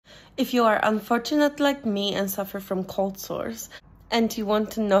If you are unfortunate like me and suffer from cold sores and you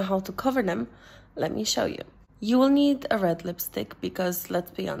want to know how to cover them, let me show you. You will need a red lipstick because, let's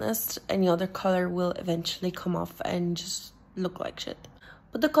be honest, any other color will eventually come off and just look like shit.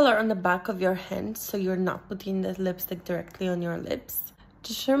 Put the color on the back of your hand so you're not putting the lipstick directly on your lips.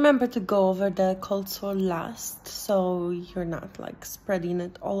 Just remember to go over the cold sore last so you're not like spreading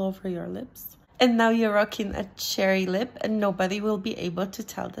it all over your lips. And now you're rocking a cherry lip and nobody will be able to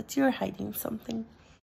tell that you're hiding something.